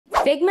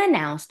Figma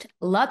announced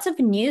lots of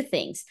new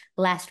things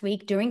last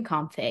week during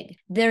Config.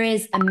 There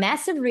is a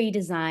massive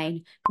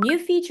redesign, new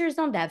features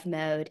on dev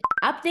mode,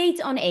 updates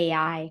on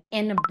AI,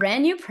 and a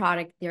brand new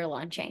product they're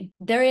launching.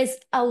 There is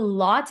a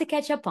lot to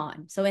catch up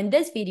on, so in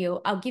this video,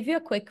 I'll give you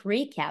a quick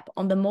recap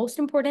on the most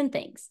important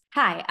things.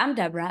 Hi, I'm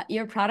Deborah,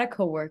 your product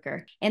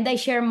coworker, and I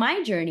share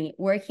my journey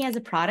working as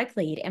a product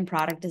lead and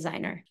product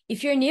designer.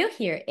 If you're new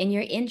here and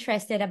you're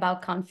interested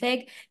about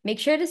Config, make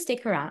sure to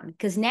stick around,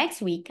 because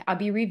next week, I'll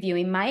be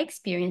reviewing my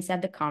experience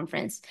at the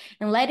conference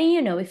and letting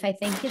you know if I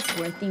think it's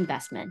worth the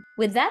investment.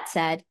 With that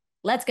said,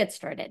 let's get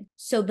started.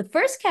 So the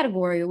first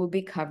category we'll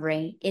be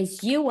covering is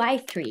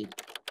UI3,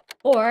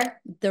 or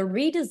the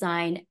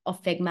redesign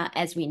of Figma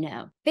as we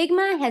know.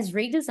 Figma has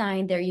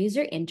redesigned their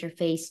user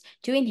interface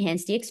to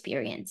enhance the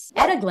experience.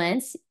 At a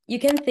glance, you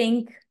can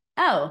think,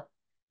 oh,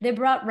 they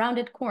brought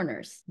rounded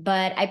corners,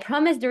 but I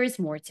promise there is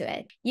more to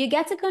it. You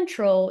get to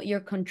control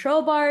your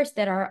control bars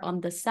that are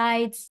on the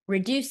sides,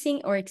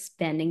 reducing or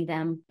expanding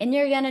them. And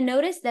you're gonna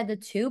notice that the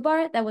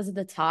toolbar that was at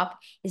the top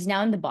is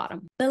now in the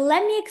bottom. But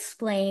let me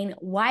explain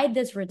why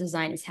this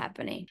redesign is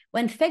happening.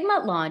 When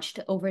Figma launched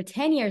over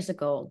 10 years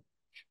ago,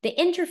 the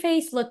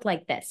interface looked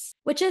like this,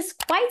 which is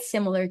quite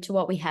similar to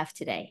what we have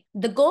today.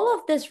 The goal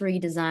of this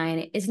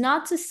redesign is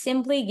not to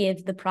simply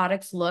give the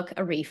product's look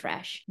a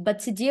refresh, but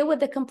to deal with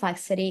the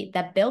complexity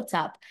that built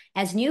up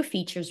as new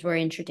features were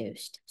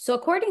introduced. So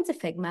according to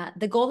Figma,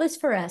 the goal is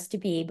for us to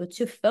be able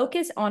to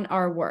focus on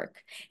our work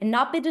and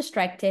not be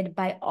distracted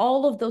by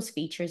all of those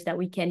features that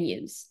we can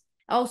use.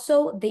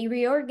 Also, they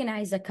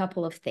reorganize a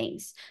couple of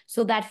things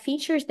so that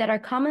features that are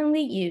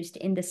commonly used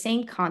in the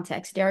same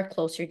context, they are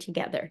closer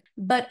together.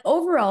 But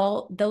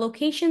overall, the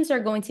locations are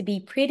going to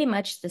be pretty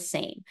much the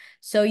same,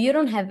 so you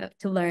don't have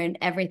to learn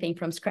everything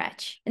from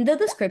scratch. In the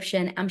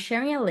description, I'm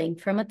sharing a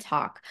link from a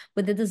talk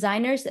with the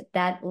designers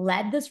that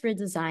led this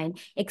redesign,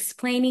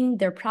 explaining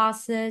their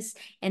process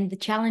and the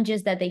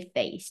challenges that they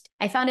faced.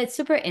 I found it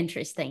super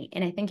interesting,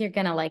 and I think you're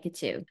gonna like it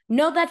too.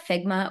 Know that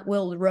Figma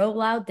will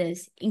roll out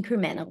this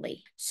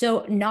incrementally.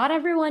 So not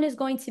everyone is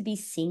going to be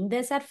seeing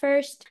this at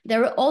first.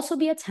 There will also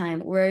be a time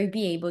where you'll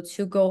be able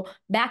to go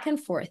back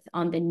and forth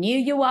on the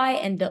new UI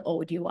and the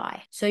old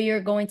UI. So you're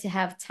going to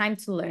have time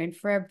to learn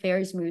for a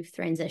very smooth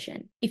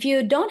transition. If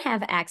you don't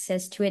have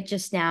access to it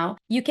just now,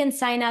 you can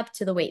sign up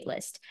to the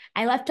waitlist.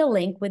 I left a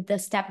link with the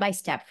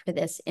step-by-step for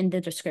this in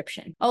the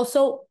description.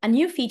 Also, a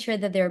new feature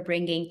that they're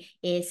bringing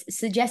is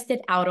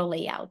suggested auto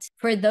layout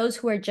for those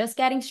who are just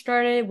getting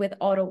started with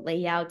auto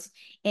layouts,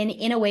 and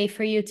in a way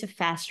for you to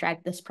fast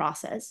track this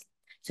process,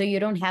 so you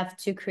don't have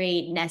to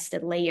create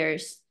nested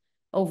layers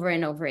over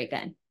and over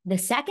again. The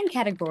second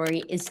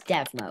category is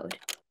dev mode.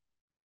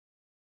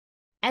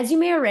 As you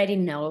may already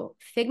know,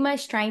 Figma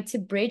is trying to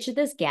bridge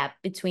this gap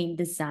between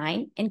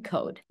design and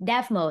code.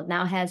 Dev mode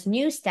now has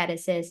new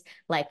statuses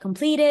like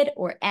completed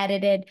or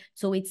edited,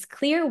 so it's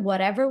clear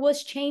whatever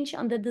was changed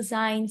on the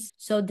designs,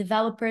 so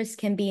developers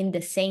can be in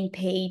the same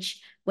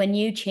page when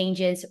new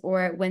changes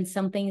or when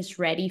something is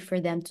ready for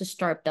them to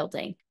start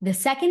building. The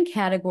second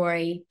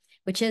category,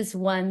 which is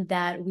one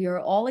that we are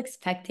all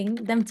expecting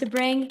them to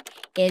bring,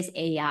 is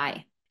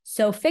AI.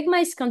 So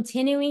Figma is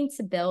continuing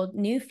to build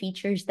new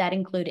features that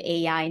include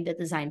AI in the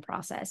design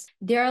process.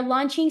 They are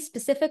launching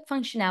specific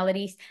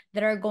functionalities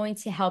that are going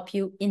to help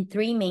you in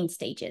 3 main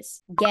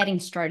stages: getting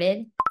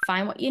started,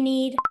 find what you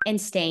need, and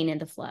staying in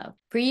the flow.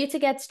 For you to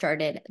get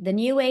started, the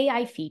new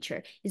AI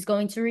feature is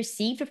going to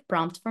receive a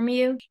prompt from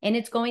you, and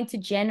it's going to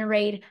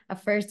generate a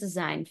first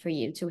design for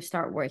you to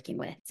start working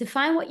with. To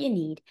find what you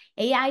need,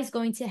 AI is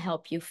going to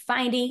help you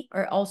finding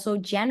or also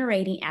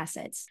generating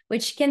assets,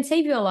 which can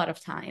save you a lot of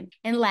time.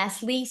 And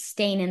lastly,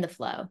 staying in the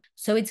flow.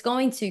 So it's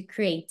going to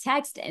create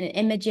text and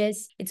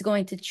images. It's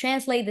going to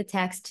translate the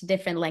text to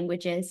different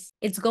languages.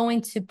 It's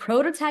going to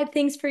prototype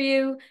things for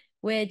you,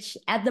 which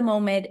at the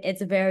moment,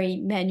 it's a very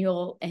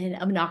manual and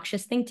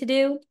obnoxious thing to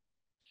do.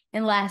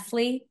 And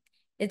lastly,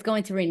 it's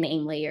going to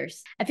rename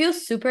layers. I feel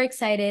super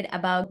excited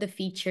about the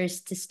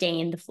features to stay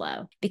in the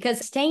flow,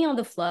 because staying on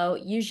the flow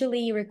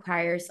usually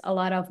requires a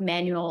lot of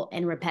manual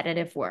and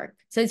repetitive work.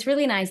 So it's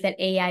really nice that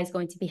AI is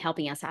going to be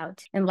helping us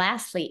out. And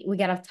lastly, we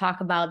got to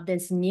talk about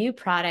this new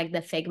product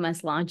that Figma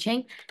is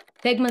launching,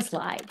 Figma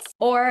Slides,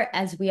 or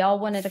as we all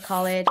wanted to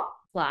call it,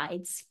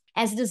 Slides.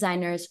 As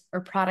designers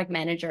or product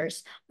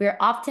managers, we're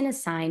often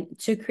assigned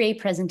to create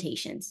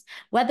presentations,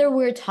 whether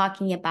we're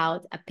talking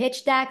about a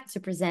pitch deck to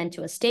present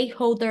to a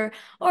stakeholder,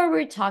 or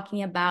we're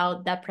talking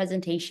about that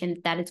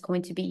presentation that is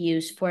going to be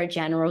used for a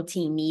general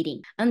team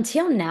meeting.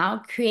 Until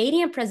now,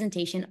 creating a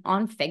presentation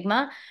on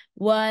Figma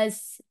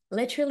was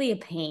literally a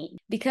pain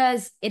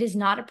because it is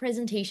not a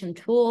presentation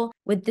tool.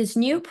 With this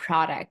new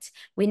product,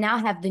 we now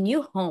have the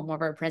new home of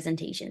our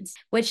presentations,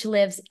 which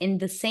lives in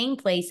the same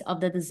place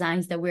of the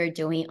designs that we're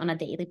doing on a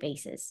daily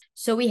basis.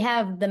 So we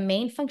have the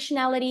main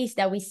functionalities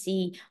that we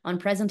see on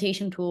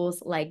presentation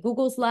tools like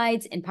Google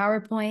Slides and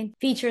PowerPoint,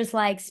 features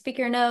like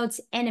speaker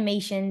notes,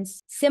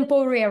 animations,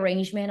 simple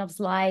rearrangement of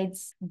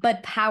slides,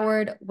 but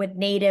powered with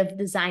native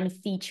design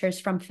features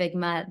from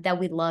Figma that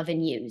we love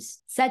and use,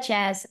 such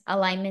as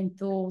alignment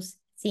tools,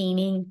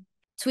 theming,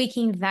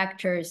 tweaking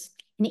vectors,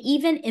 and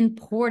even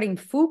importing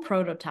full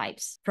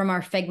prototypes from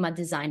our Figma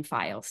design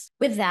files.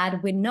 With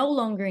that, we no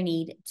longer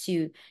need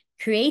to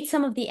create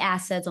some of the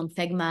assets on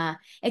Figma,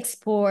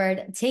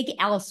 export, take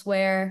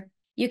elsewhere.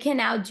 You can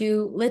now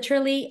do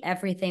literally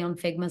everything on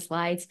Figma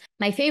Slides.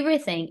 My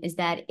favorite thing is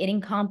that it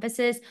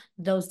encompasses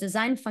those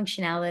design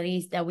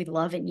functionalities that we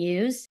love and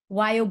use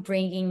while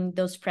bringing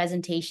those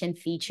presentation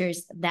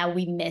features that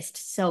we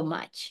missed so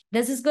much.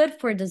 This is good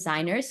for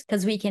designers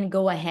because we can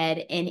go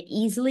ahead and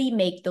easily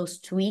make those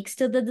tweaks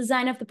to the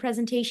design of the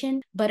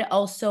presentation, but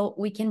also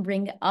we can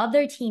bring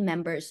other team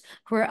members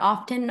who are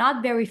often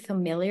not very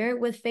familiar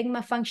with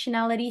Figma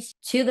functionalities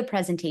to the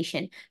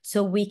presentation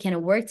so we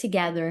can work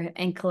together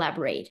and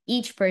collaborate,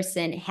 each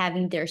person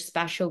having their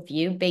special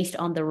view based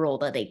on the role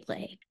that they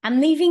play.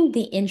 I'm leaving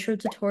the intro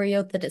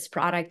tutorial to this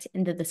product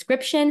in the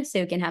description so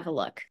you can have a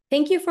look.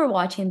 Thank you for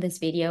watching this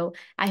video.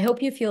 I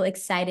hope you feel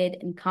excited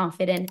and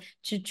confident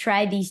to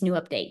try these new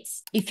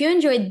updates. If you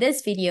enjoyed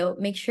this video,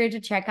 make sure to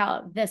check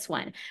out this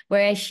one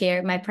where I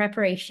share my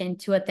preparation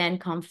to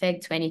attend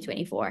Config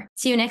 2024.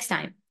 See you next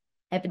time.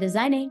 Happy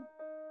designing!